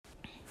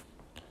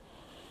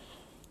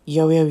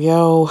Yo, yo,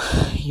 yo,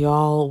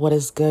 y'all, what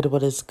is good?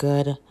 What is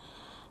good?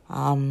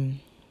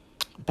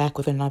 Back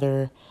with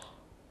another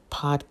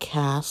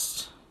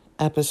podcast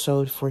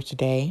episode for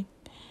today.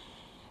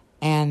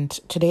 And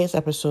today's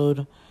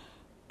episode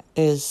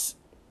is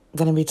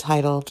going to be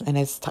titled, and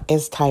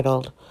is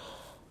titled,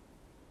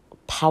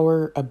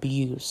 Power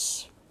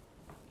Abuse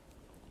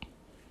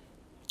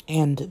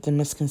and the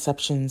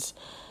misconceptions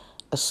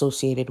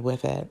associated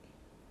with it.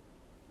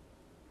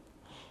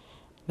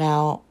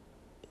 Now,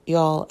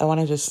 y'all, I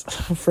want to just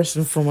first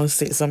and foremost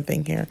say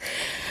something here.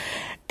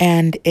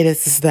 And it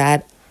is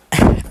that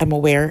I'm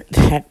aware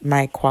that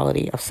my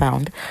quality of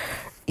sound,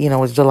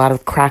 was a lot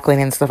of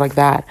crackling and stuff like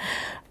that.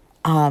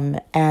 And,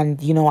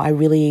 I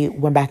really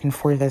went back and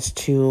forth as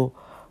to,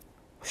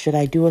 should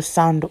I do a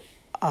sound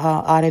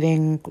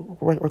auditing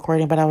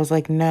recording? But I was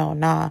like,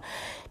 nah.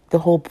 The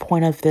whole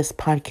point of this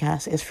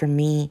podcast is for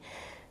me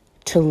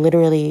to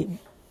literally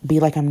be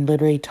like I'm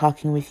literally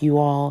talking with you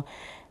all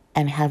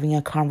and having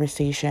a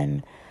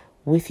conversation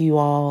with you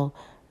all,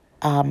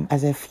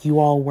 as if you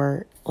all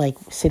were like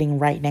sitting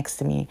right next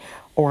to me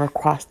or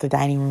across the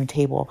dining room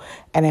table.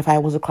 And if I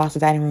was across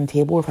the dining room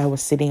table, or if I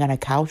was sitting on a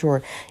couch,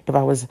 or if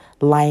I was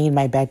lying in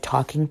my bed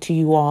talking to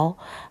you all,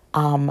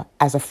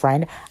 as a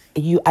friend,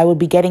 I would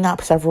be getting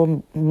up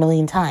several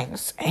million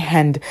times,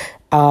 and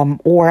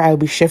or I would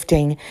be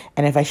shifting,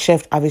 and if I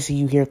shift, obviously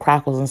you hear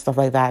crackles and stuff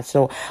like that.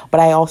 So, but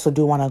I also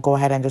do want to go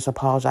ahead and just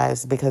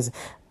apologize, because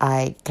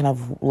I kind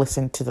of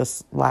listened to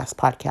this last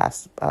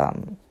podcast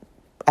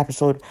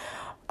episode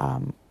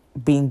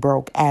being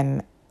broke,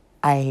 and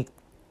I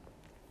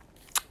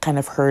kind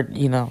of heard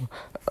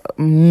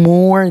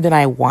more than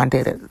I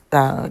wanted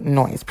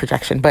noise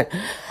projection, but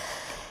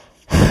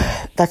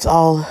that's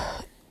all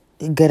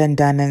good and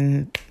done.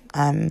 And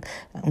I'm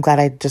glad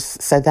I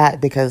just said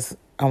that, because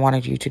I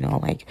wanted you to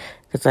know,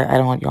 because I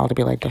don't want y'all to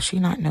be like, does she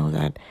not know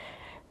that?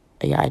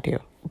 Yeah, I do.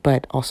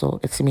 But also,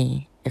 it's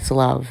me. It's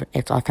love.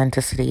 It's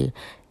authenticity.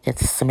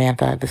 It's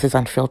Samantha. This is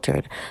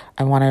unfiltered.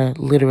 I want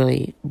to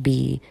literally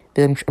be.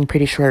 I'm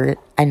pretty sure.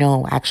 I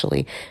know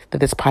actually that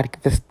this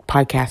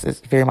podcast is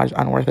very much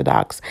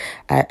unorthodox,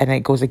 and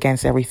it goes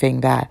against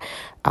everything that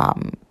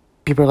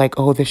people are like.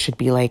 Oh, this should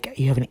be like,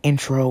 you have an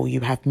intro,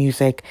 you have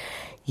music,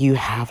 you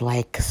have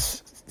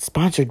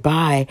sponsored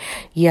by.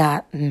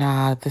 Yeah,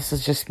 nah. This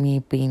is just me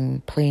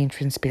being plain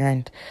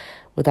transparent,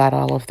 without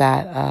all of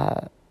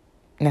that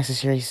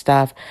necessary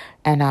stuff.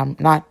 And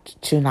not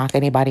to knock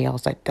anybody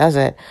else that does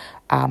it.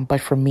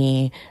 But for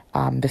me,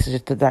 this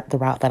is just the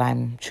route that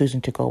I'm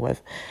choosing to go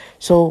with.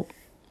 So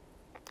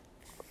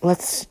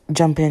let's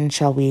jump in,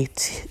 shall we,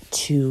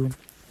 to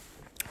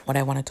what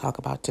I want to talk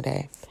about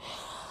today.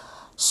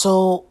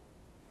 So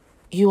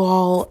you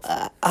all,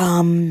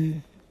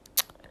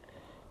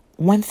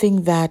 one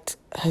thing that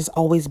has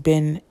always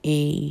been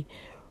a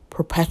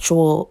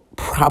perpetual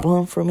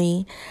problem for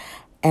me,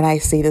 and I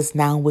say this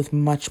now with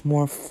much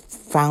more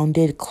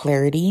founded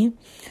clarity,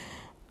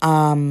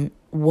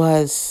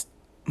 was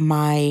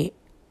my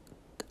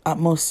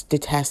utmost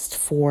detest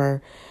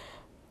for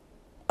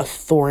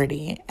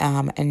authority,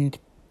 and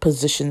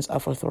positions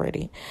of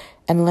authority.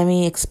 And let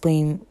me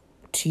explain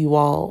to you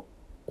all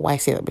why I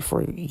say that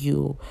before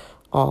you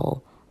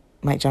all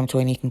might jump to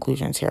any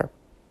conclusions here.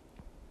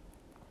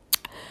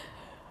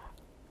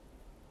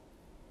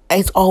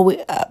 It's always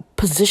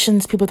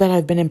positions, people that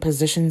have been in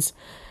positions,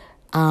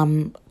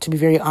 to be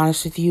very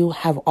honest with you,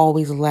 have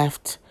always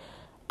left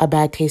a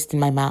bad taste in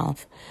my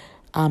mouth.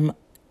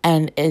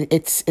 And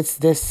it's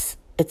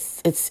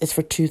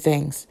for two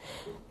things.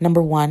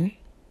 Number one,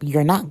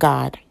 you're not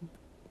God.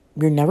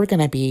 You're never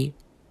going to be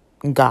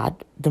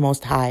God, the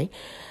Most High,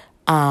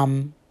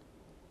 and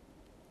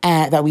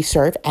that we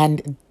serve.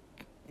 And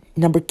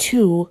number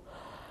two,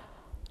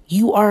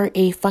 you are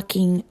a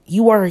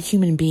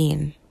human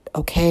being,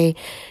 okay?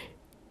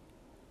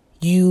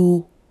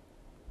 You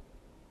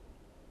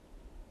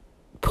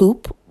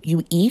poop,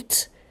 you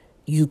eat,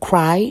 you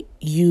cry,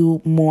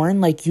 you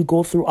mourn, you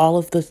go through all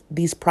of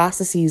these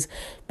processes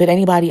that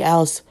anybody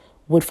else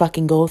would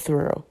fucking go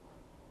through.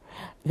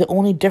 The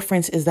only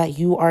difference is that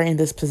you are in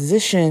this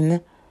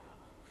position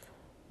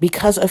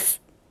because of,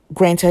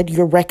 granted,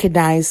 your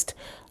recognized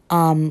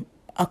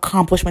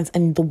accomplishments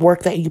and the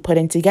work that you put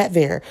in to get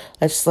there.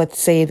 Let's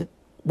say,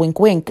 wink,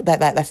 wink,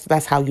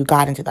 that's how you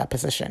got into that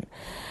position.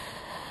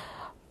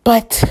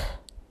 But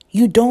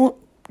you don't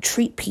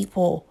treat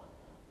people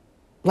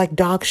like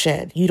dog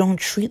shit. You don't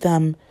treat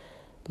them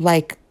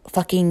like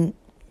fucking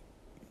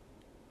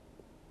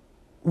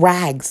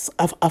rags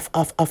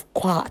of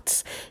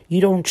quats.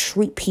 You don't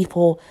treat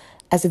people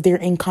as if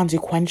they're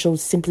inconsequential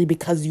simply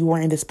because you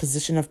are in this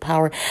position of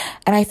power.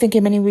 And I think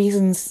in many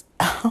reasons,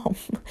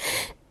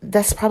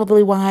 that's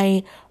probably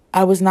why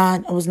I was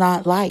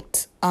not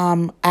liked,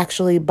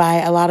 actually, by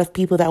a lot of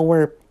people that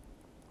were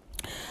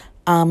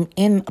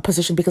in a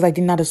position, because I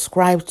did not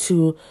ascribe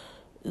to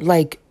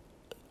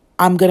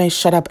I'm going to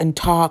shut up and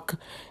talk.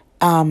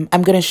 I'm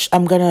going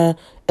to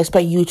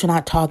expect you to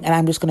not talk, and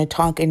I'm just going to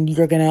talk, and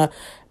you're going to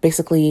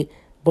basically,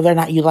 whether or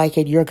not you like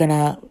it, you're going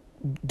to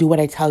do what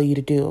I tell you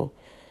to do.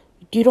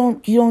 you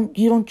don't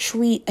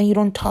treat and you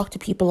don't talk to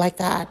people like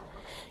that.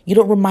 You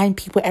don't remind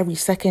people every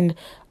second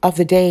of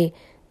the day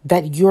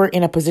that you're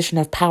in a position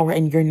of power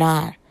and you're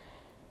not.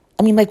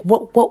 I mean, like,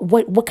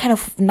 what kind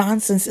of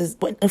nonsense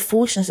what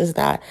foolishness is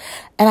that?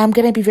 And I'm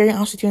going to be very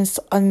honest with you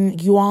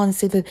and you all and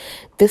say that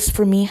this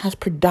for me has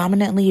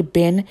predominantly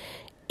been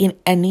in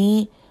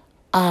any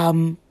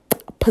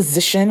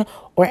position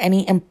or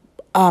any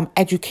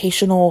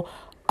educational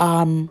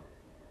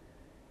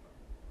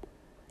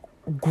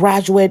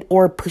graduate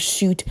or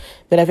pursuit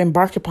that I've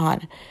embarked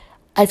upon.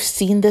 I've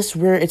seen this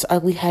rear its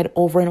ugly head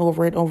over and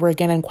over and over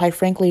again. And quite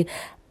frankly,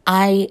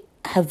 I've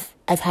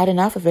had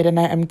enough of it, and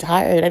I'm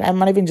tired. And I'm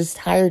not even just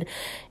tired.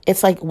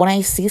 It's like when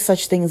I see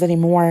such things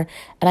anymore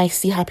and I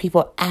see how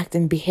people act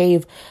and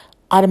behave,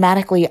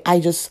 automatically I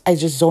just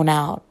zone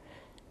out,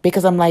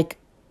 because I'm like,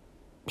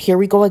 here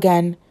we go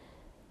again.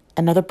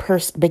 Another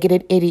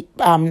bigoted idiot.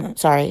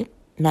 Sorry,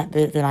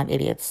 they're not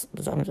idiots.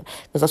 Because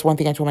that's one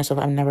thing I told myself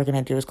I'm never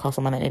gonna do is call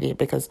someone an idiot,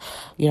 because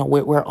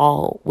we're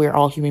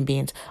all human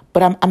beings.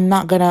 But I'm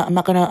not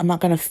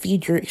gonna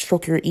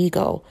stroke your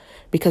ego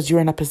because you're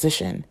in a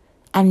position.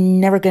 I'm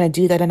never gonna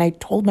do that. And I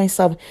told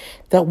myself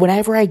that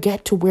whenever I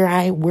get to where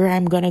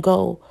I'm gonna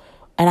go,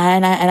 and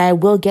I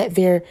will get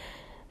there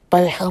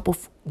by the help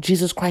of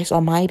Jesus Christ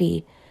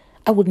Almighty,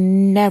 I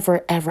am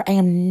never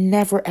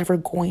ever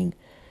going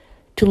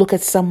to look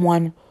at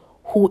someone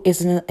who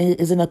is in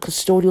a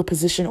custodial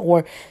position,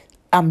 or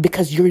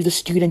because you're the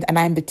student and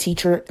I'm the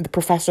teacher, the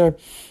professor,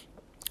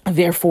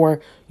 therefore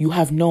you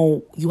have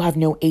no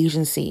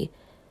agency.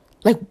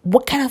 Like,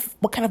 what kind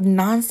of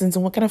nonsense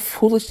and what kind of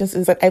foolishness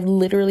is that? I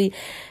literally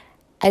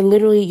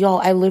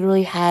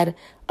had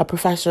a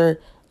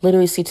professor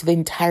literally say to the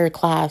entire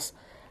class,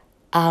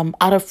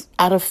 out of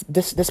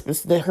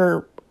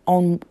her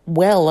own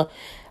will,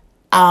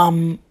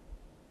 I'm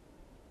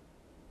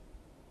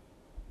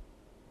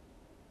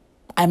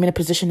in a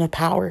position of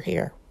power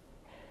here,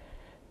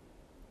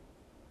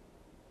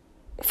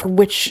 for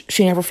which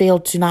she never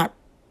failed to not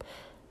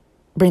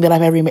bring that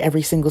up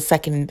every single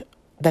second,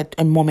 that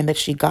a moment that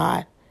she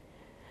got.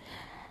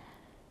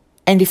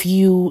 And if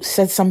you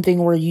said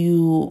something where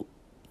you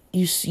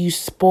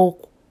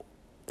spoke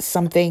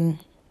something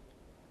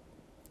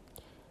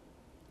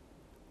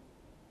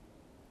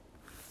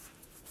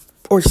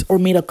or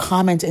made a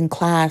comment in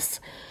class,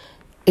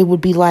 it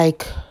would be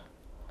like,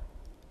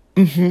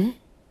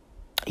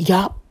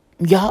 yup,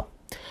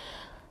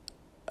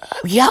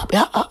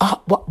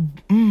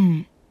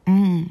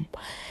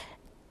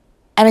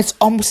 and it's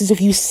almost as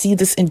if you see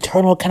this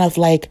internal kind of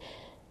like,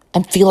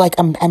 and feel like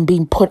I'm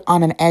being put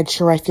on an edge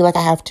here. I feel like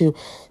I have to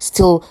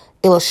still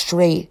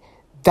illustrate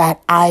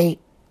that I'm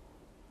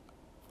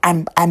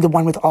the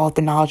one with all of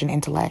the knowledge and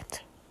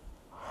intellect.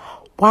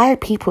 Why are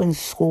people in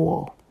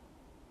school?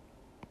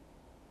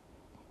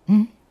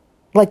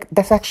 Like,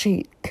 that's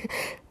actually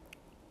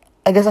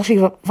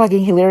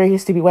fucking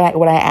hilarious to me when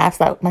I asked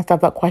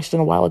myself that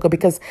question a while ago,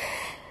 because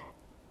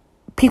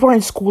people are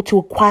in school to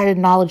acquire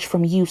knowledge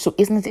from you. So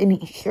isn't it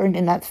inherent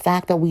in that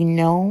fact that we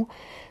know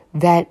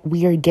that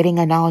we are getting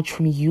a knowledge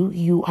from you?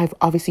 You have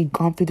obviously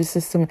gone through the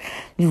system.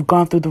 You've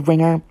gone through the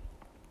ringer,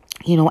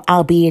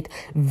 albeit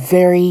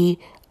very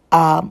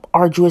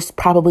arduous,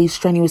 probably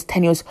strenuous,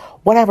 tenuous,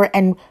 whatever.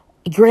 And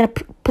you're in a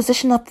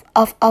position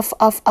of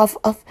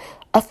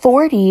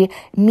authority,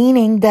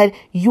 meaning that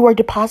you are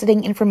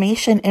depositing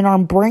information in our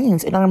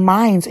brains, in our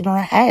minds, in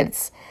our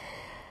heads.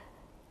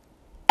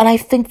 And I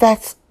think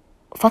that's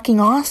fucking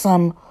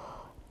awesome,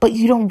 but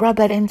you don't rub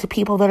that into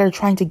people that are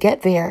trying to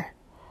get there.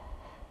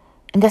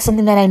 And that's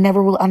something that I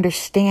never will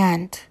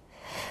understand.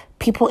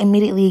 People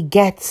immediately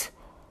get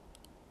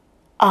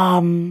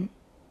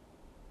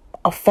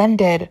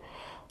offended,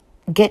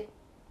 they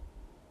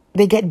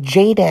get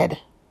jaded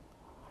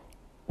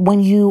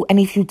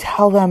if you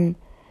tell them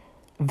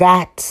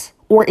that,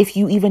 or if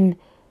you even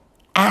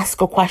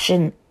ask a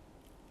question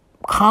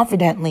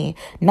confidently,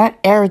 not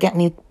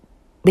arrogantly,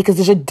 because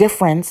there's a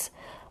difference.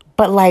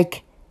 But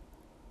like,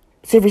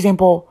 say for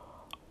example,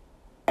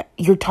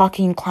 you're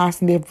talking in class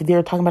and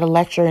they're talking about a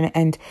lecture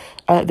and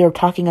they're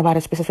talking about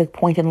a specific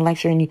point in the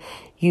lecture, and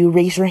you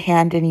raise your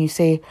hand and you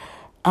say,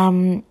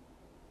 in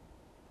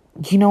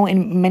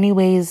many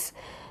ways,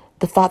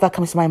 the thought that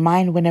comes to my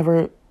mind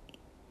whenever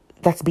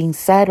that's being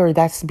said or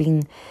that's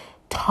being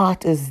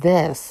taught is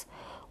this: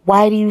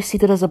 why do you see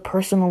that as a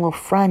personal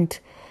affront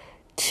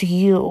to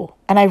you?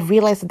 And I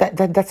realized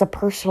that's a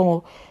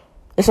personal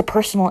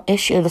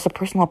issue, that's a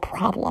personal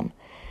problem.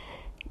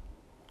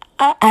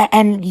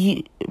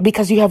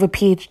 Because you have a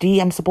PhD,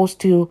 I'm supposed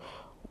to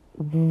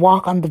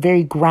walk on the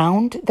very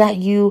ground that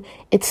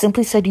it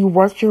simply said you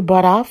worked your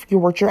butt off, you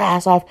worked your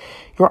ass off,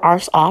 your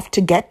arse off to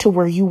get to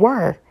where you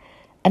were.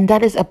 And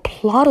that is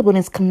applaudable and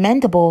it's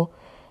commendable,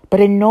 but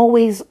in no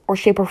ways or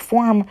shape or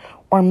form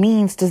or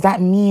means does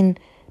that mean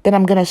that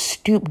I'm going to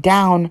stoop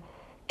down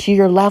to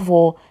your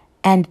level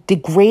and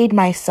degrade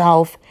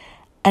myself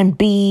and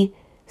be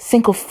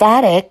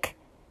sycophantic,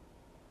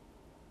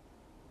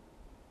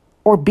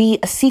 or be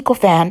a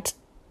sycophant,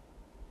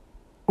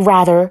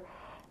 rather,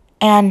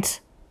 and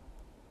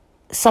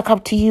suck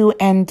up to you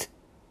and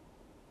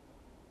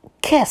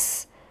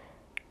kiss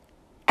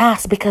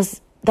ass,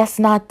 because that's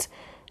not,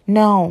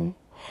 no.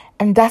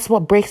 And that's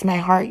what breaks my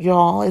heart,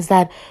 y'all, is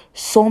that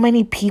so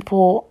many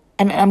people,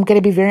 and I'm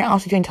going to be very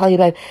honest with you and tell you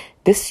that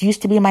this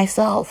used to be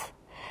myself.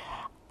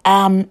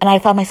 And I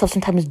found myself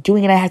sometimes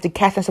doing it. I had to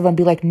catch myself and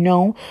be like,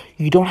 no,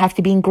 you don't have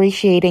to be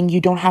ingratiating.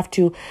 You don't have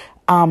to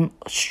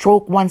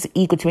stroke one's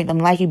ego to make them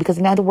like you. Because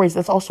in other words,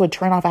 that's also a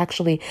turnoff,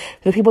 actually.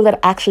 The people that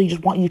actually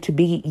just want you to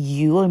be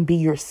you and be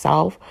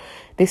yourself,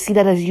 they see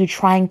that as you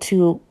trying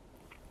to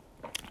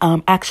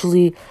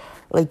actually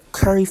like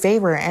curry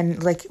favor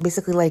and like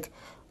basically like,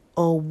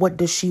 oh, what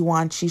does she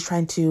want? She's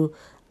trying to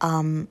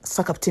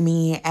suck up to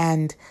me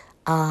and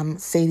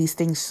say these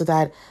things so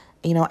that,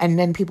 you know, and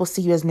then people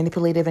see you as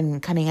manipulative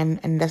and cunning,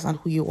 and that's not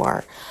who you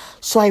are.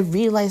 So I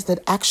realized that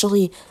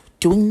actually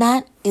doing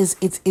that is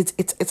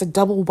it's a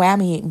double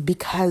whammy,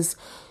 because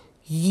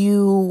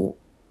you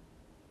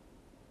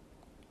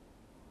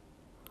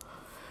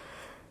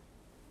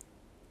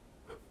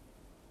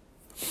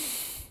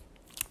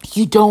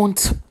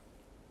don't,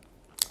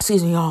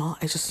 excuse me, y'all,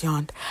 I just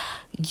yawned.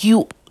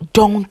 You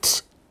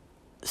don't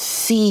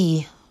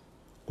see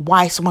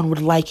why someone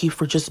would like you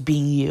for just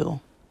being you.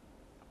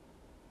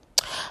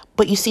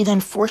 But you see, the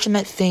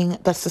unfortunate thing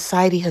that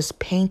society has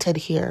painted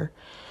here,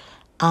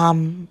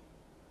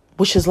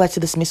 which has led to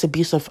this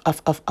misabuse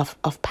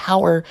of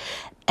power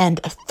and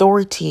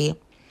authority,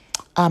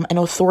 and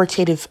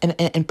authoritative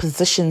and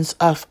positions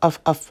of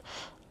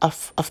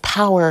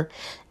power,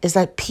 is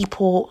that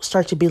people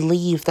start to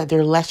believe that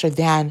they're lesser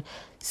than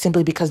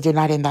simply because they're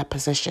not in that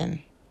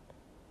position.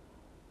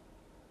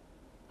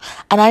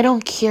 And I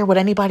don't care what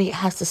anybody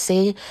has to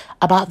say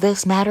about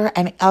this matter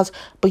and else,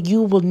 but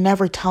you will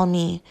never tell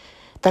me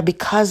that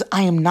because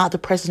I am not the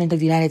president of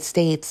the United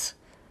States,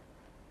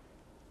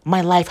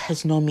 my life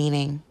has no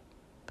meaning.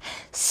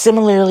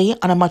 Similarly,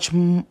 on a much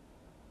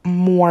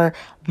more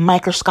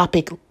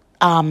microscopic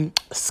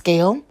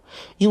scale,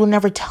 you will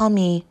never tell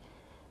me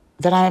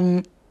that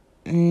I'm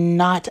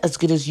not as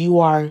good as you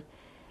are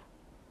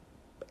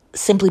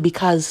simply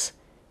because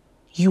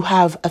you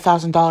have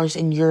 $1,000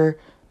 in your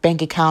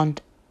bank account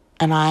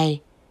and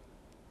I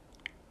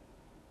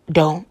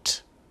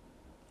don't.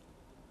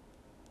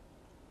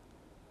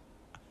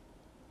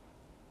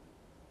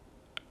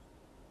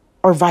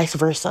 Or vice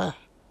versa.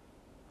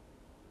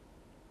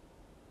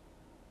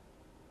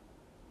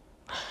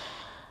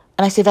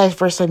 And I say vice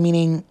versa,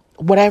 meaning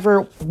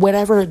whatever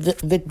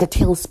the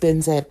tail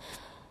spins it,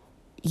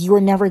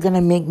 you're never going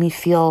to make me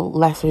feel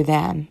lesser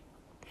than.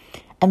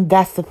 And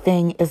that's the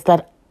thing, is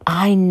that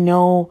I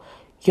know,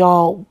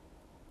 y'all,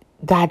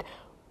 that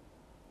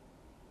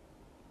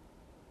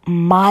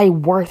my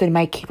worth and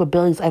my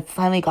capabilities, I've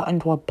finally gotten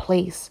to a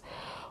place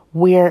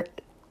where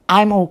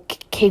I'm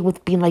okay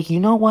with being like, you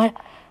know what?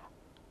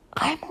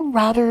 I'm a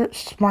rather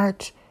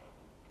smart,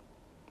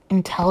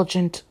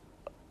 intelligent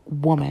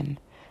woman.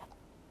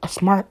 A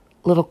smart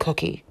little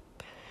cookie.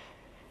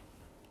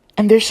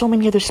 And there's so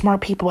many other smart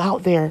people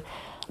out there.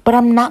 But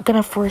I'm not going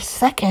to for a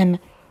second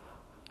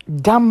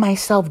dumb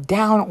myself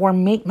down or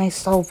make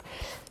myself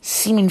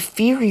seem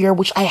inferior,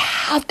 which I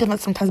have done that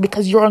sometimes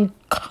because you're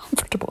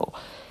uncomfortable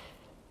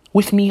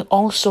with me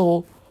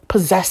also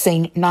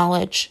possessing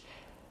knowledge.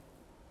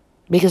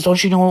 Because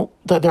don't you know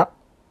that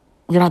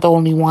you're not the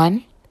only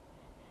one?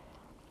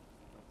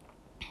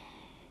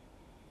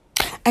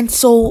 And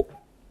so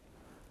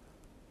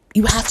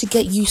you have to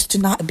get used to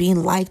not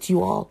being liked,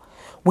 you all,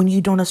 when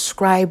you don't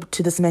ascribe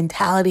to this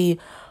mentality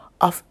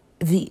of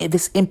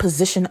this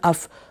imposition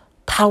of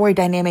power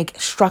dynamic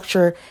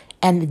structure,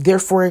 and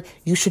therefore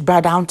you should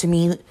bow down to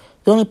me.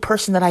 The only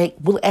person that I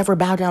will ever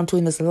bow down to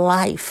in this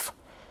life,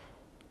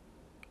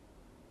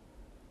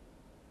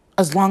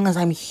 as long as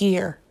I'm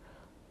here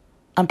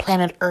on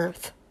planet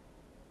Earth,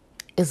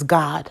 is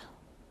God.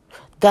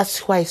 That's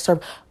who I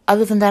serve.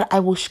 Other than that, I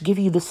will give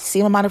you the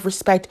same amount of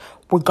respect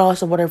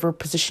regardless of whatever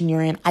position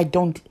you're in. I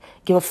don't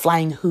give a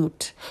flying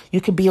hoot.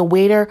 You could be a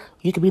waiter.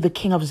 You could be the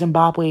king of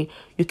Zimbabwe.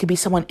 You could be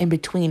someone in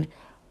between.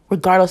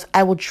 Regardless,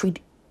 I will treat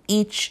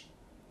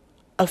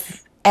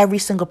every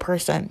single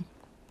person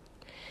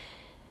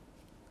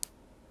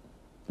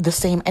the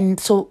same. And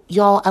so,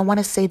 y'all, I want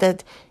to say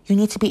that you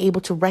need to be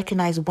able to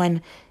recognize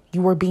when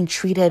you are being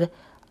treated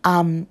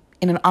in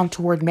an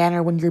untoward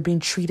manner, when you're being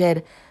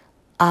treated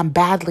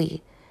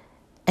badly,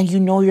 and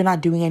you know you're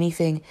not doing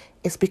anything.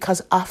 It's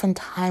because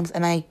oftentimes,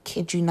 and I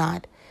kid you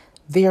not,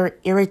 they're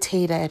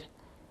irritated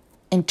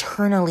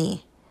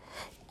internally.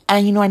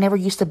 And you know, I never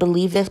used to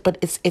believe this, but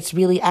it's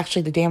really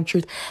actually the damn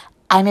truth.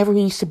 I never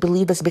used to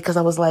believe this because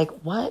I was like,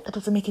 what? That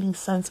doesn't make any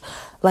sense.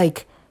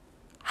 Like,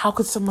 how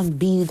could someone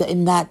be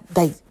in that,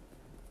 like,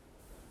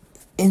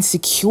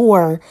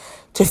 insecure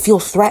to feel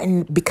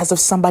threatened because of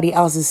somebody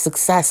else's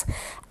success?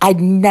 I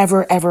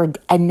never ever,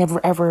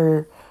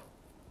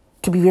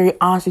 to be very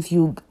honest with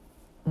you,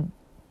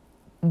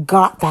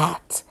 got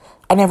that.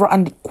 I never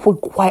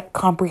could quite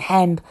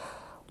comprehend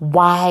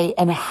why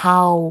and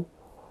how.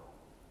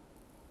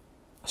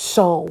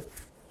 So,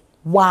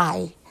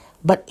 why?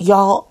 But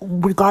y'all,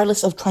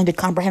 regardless of trying to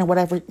comprehend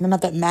whatever, none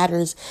of that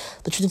matters.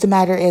 The truth of the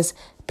matter is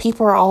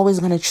people are always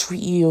going to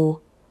treat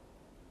you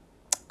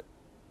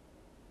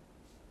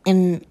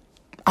in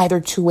either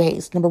two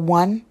ways. Number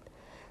one,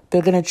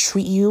 they're going to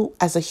treat you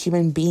as a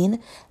human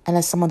being and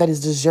as someone that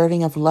is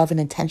deserving of love and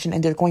attention.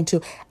 And they're going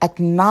to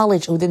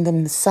acknowledge within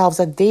themselves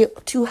that they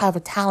too have a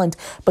talent,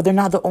 but they're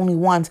not the only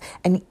ones.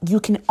 And you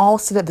can all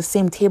sit at the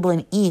same table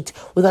and eat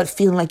without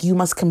feeling like you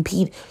must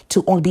compete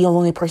to only be the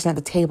only person at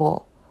the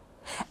table.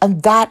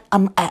 And that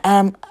I'm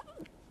going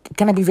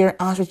to be very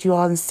honest with you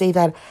all and say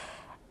that,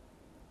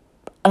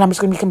 and I'm just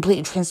going to be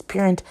completely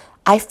transparent.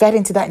 I fed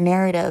into that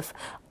narrative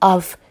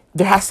of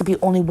there has to be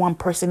only one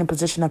person in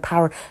position of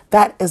power.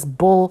 That is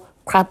bull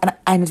crap.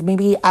 And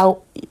maybe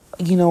I'll,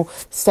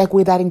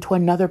 segue that into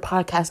another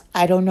podcast.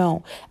 I don't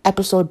know,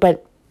 episode.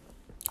 But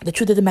the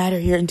truth of the matter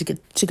here, and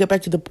to get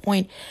back to the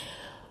point,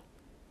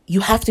 you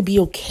have to be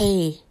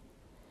okay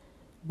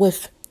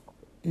with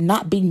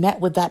not being met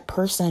with that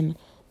person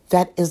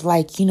that is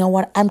like, you know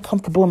what, I'm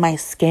comfortable in my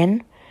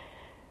skin.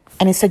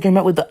 And instead you're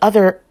met with the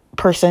other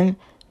person,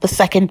 the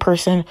second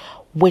person,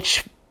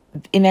 which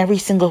in every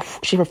single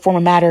shape or form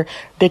of matter,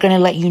 they're going to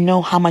let you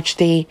know how much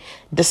they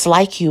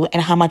dislike you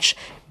and how much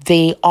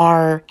they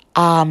are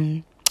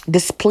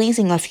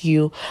displeasing of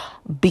you,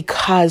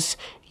 because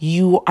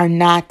you are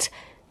not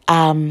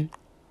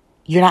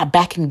you're not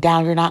backing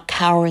down, you're not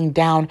cowering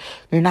down,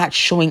 you're not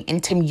showing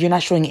you're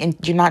not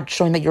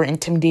showing that you're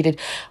intimidated,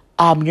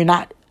 you're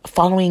not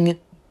following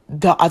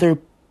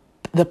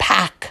the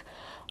pack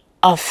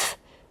of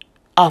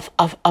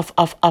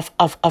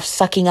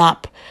sucking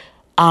up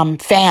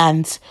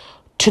fans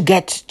to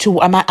get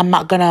to. I'm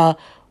not gonna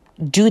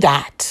do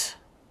that.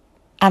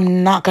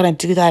 I'm not gonna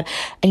do that.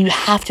 And you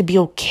have to be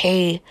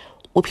okay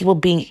with people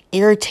being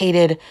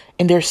irritated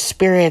in their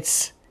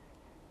spirits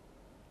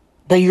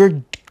that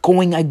you're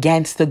going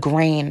against the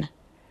grain.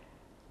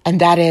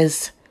 And that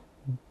is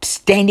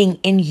standing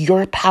in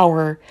your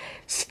power,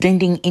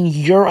 standing in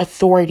your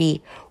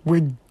authority,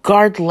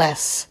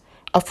 regardless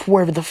of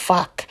whoever the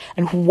fuck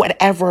and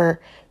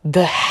whatever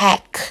the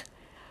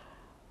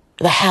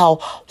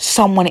hell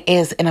someone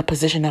is in a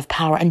position of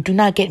power. And do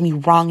not get me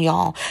wrong,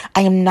 y'all.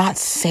 I am not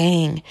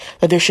saying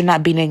that there should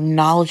not be an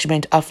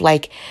acknowledgement of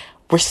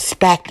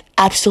respect.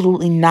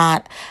 Absolutely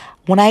not.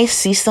 When I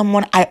see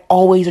someone, I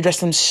always address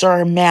them,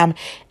 sir, ma'am,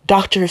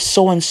 Dr.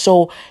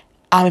 so-and-so.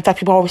 In fact,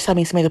 people always tell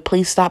me, Samantha,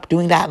 please stop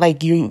doing that.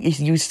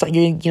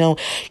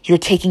 You're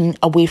taking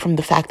away from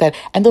the fact that,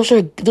 and those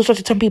are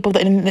some people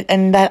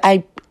that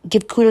I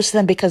give kudos to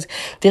them, because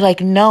they're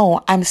like,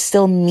 no, I'm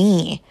still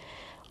me.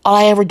 All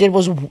I ever did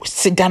was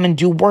sit down and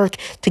do work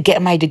to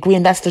get my degree.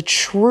 And that's the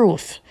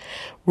truth.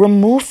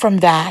 Remove from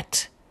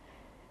that,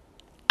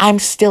 I'm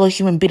still a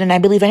human being. And I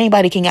believe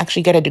anybody can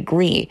actually get a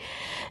degree.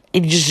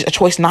 It's just a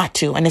choice not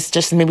to. And it's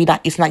just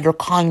it's not your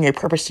calling, your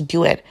purpose to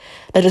do it.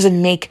 That doesn't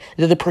make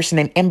the other person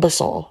an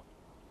imbecile.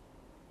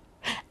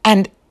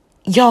 And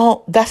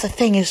y'all, that's the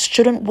thing is,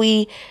 shouldn't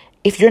we,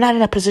 if you're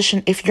in a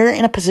position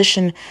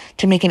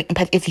to make an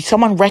impact, if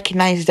someone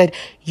recognizes that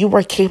you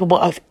are capable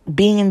of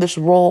being in this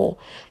role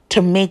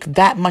to make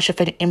that much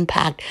of an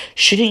impact,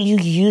 shouldn't you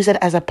use it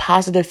as a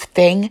positive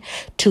thing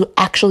to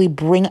actually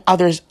bring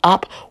others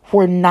up who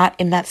are not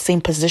in that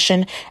same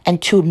position,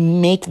 and to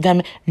make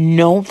them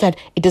know that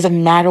it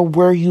doesn't matter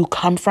where you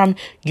come from,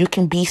 you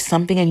can be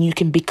something and you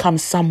can become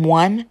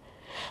someone?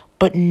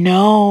 But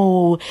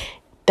no,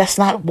 that's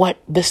not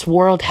what this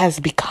world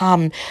has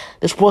become.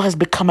 This world has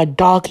become a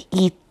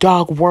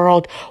dog-eat-dog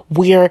world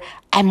where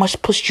I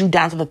must push you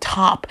down to the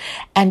top.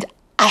 And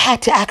I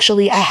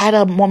had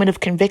a moment of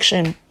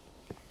conviction.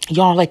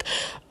 Y'all,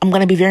 I'm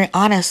going to be very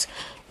honest.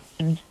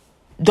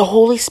 The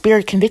Holy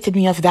Spirit convicted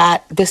me of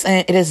that.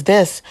 It is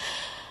this.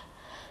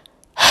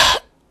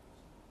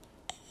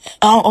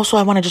 Also,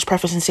 I want to just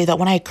preface and say that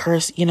when I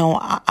curse,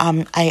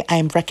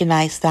 I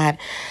recognize that,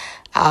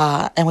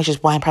 and which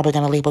is why I'm probably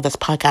going to label this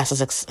podcast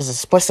as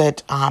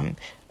explicit.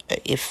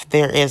 If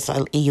there is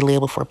a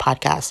label for a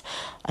podcast,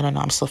 I don't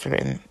know. I'm still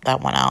figuring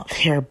that one out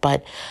here,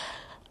 but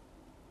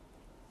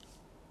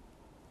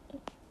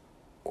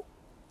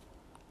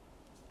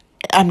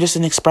I'm just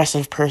an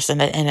expressive person,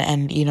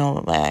 and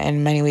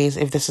in many ways,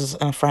 if this is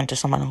an affront to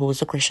someone who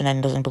is a Christian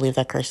and doesn't believe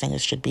that cursing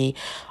should be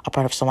a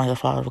part of someone, the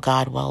follower of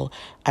God, well,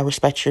 I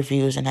respect your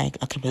views and I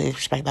completely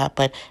respect that,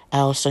 but I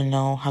also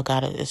know how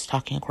God is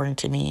talking according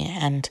to me,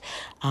 and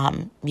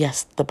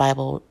yes, the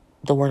Bible,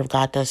 the Word of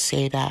God does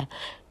say that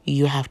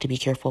you have to be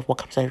careful of what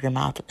comes out of your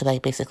mouth,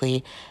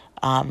 basically,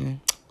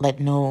 let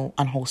no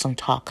unwholesome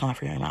talk come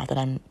out of your mouth, and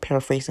I'm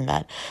paraphrasing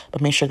that,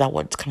 but make sure that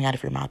what's coming out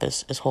of your mouth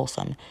is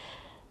wholesome.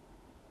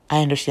 I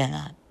understand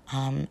that,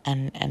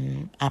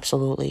 and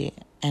absolutely.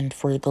 And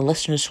for the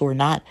listeners who are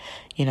not,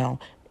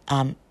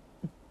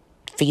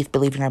 faith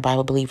believing or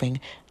Bible believing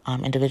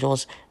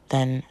individuals,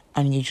 and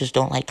you just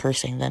don't like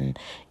cursing, then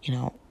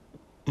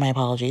my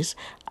apologies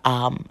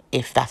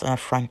if that's an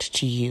affront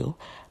to you.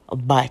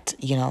 But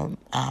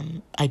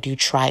I do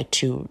try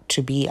to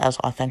be as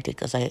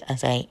authentic as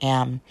I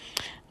am,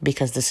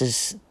 because this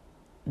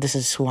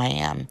is who I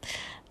am.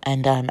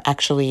 And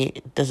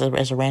actually, as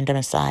a random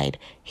aside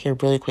here,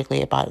 really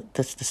quickly about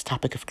this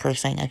topic of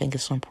cursing, I think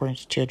it's so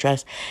important to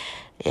address.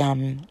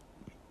 Um,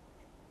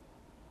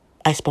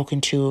 I spoken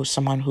to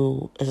someone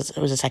who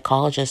was a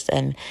psychologist,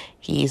 and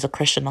he's a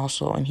Christian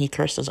also, and he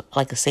curses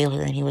like a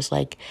sailor. And he was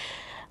like,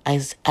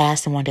 I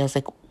asked him one day, I was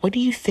like, "What do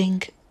you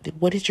think?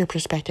 What is your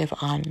perspective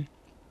on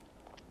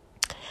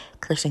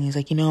cursing?" He's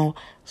like,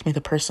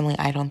 Samantha, personally,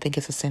 I don't think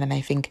it's a sin, and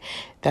I think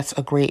that's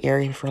a great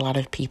area for a lot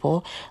of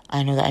people.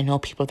 I know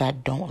people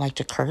that don't like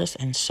to curse,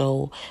 and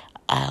so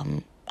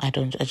I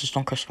just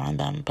don't curse around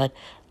them. But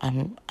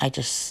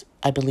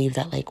I believe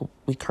that like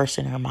we curse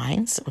in our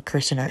minds, we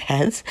curse in our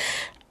heads,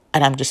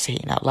 and I'm just saying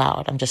it out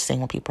loud. I'm just saying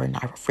what people are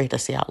not afraid to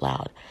say out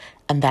loud,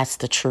 and that's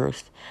the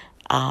truth.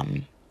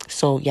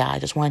 So yeah, I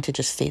just wanted to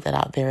just state that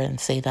out there and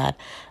say that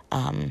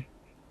I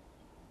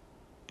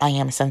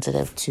am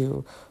sensitive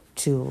to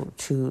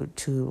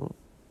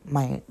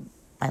my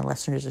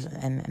listeners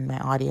and my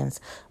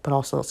audience, but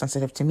also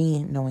sensitive to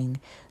me,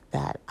 knowing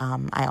that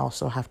I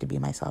also have to be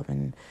myself.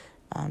 And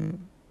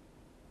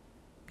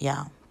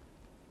yeah,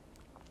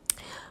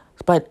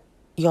 but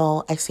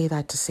y'all, I say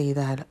that to say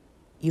that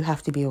you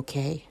have to be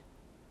okay.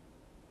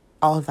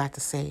 All of that to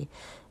say,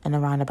 in a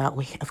roundabout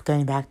way of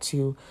going back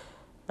to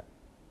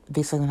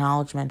this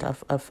acknowledgement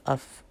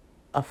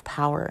of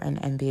power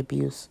and the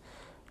abuse.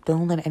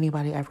 Don't let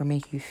anybody ever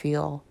make you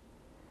feel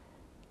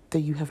that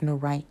you have no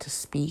right to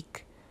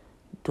speak.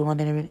 Don't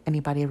let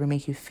anybody ever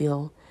make you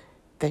feel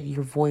that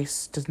your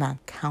voice does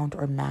not count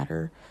or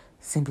matter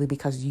simply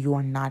because you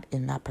are not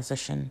in that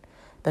position.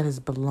 That is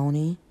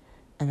baloney,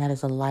 and that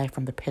is a lie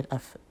from the pit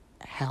of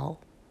hell,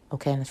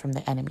 okay? And it's from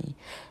the enemy,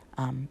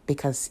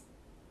 because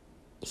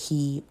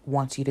he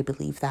wants you to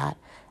believe that,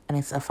 and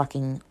it's a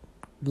fucking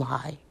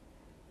lie.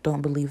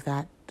 Don't believe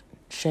that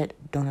shit.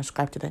 Don't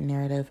ascribe to that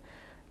narrative.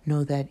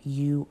 Know that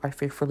you are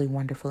fearfully,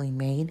 wonderfully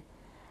made,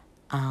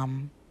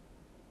 in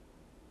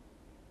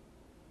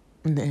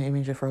the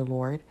image of our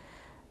Lord,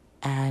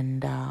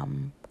 and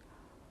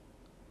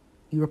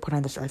you were put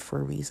on this earth for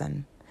a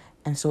reason.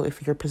 And so,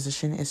 if your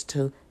position is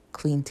to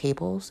clean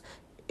tables,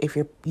 if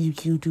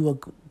you do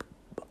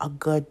a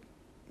good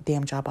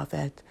damn job of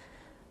it,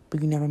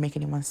 but you never make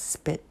anyone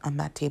spit on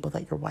that table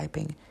that you're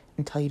wiping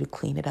and tell you to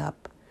clean it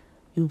up.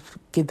 You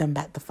give them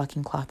back the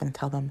fucking cloth and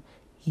tell them,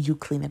 you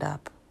clean it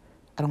up.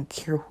 I don't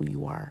care who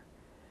you are.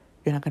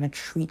 You're not going to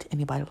treat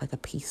anybody like a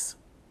piece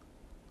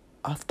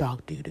of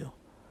dog doo-doo.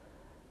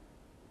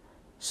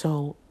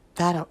 So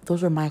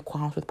those are my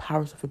qualms with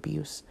powers of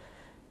abuse.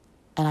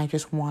 And I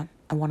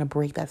want to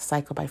break that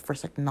cycle by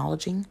first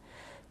acknowledging,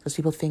 because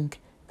people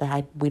think that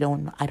I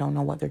don't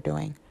know what they're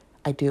doing.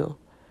 I do.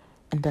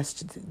 And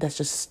that's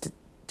just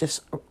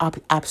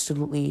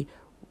absolutely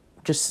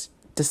just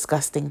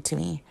disgusting to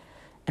me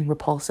and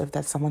repulsive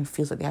that someone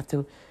feels like they have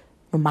to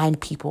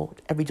remind people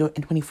every day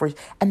in 24.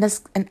 And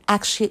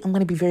actually, I'm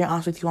going to be very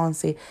honest with you all and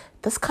say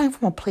that's coming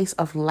from a place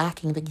of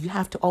lacking, that you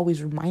have to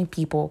always remind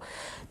people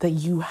that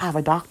you have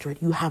a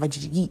doctorate, you have a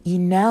JD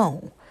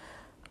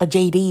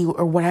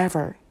or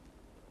whatever.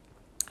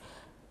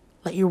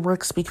 Let your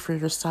work speak for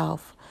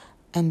yourself.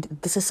 And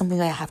this is something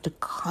that I have to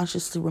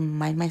consciously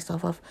remind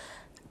myself of,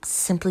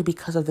 simply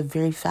because of the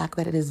very fact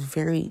that it is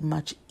very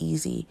much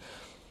easy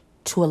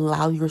to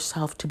allow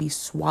yourself to be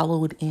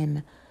swallowed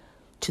in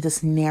to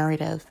this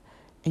narrative,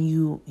 and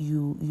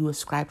you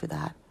ascribe to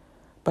that.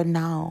 But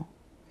nah,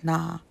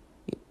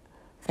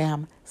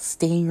 fam,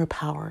 stay in your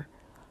power.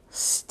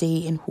 Stay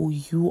in who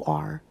you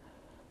are.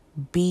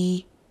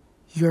 Be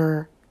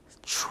your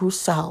true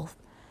self,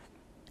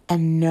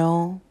 and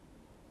know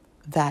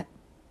that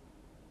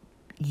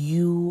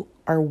you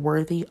are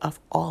worthy of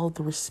all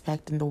the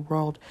respect in the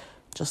world,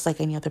 just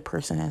like any other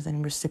person is,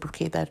 and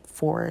reciprocate that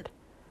forward.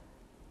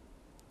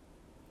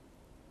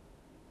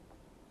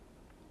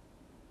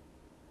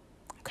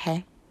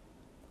 Okay?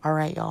 All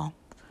right, y'all.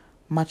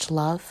 Much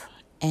love,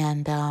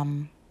 and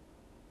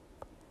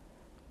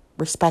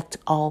respect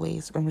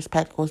always. And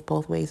respect goes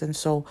both ways. And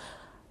so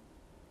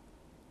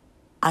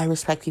I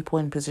respect people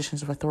in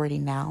positions of authority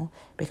now,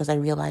 because I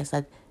realize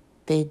that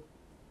they,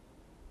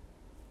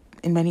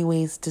 in many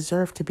ways,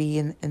 deserve to be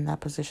in that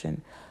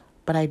position.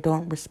 But I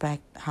don't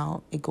respect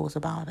how it goes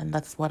about. And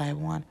that's what I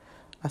want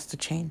us to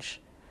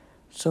change.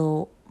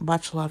 So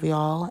much love,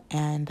 y'all.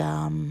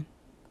 And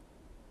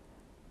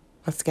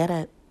let's get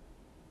it.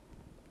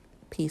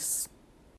 Peace.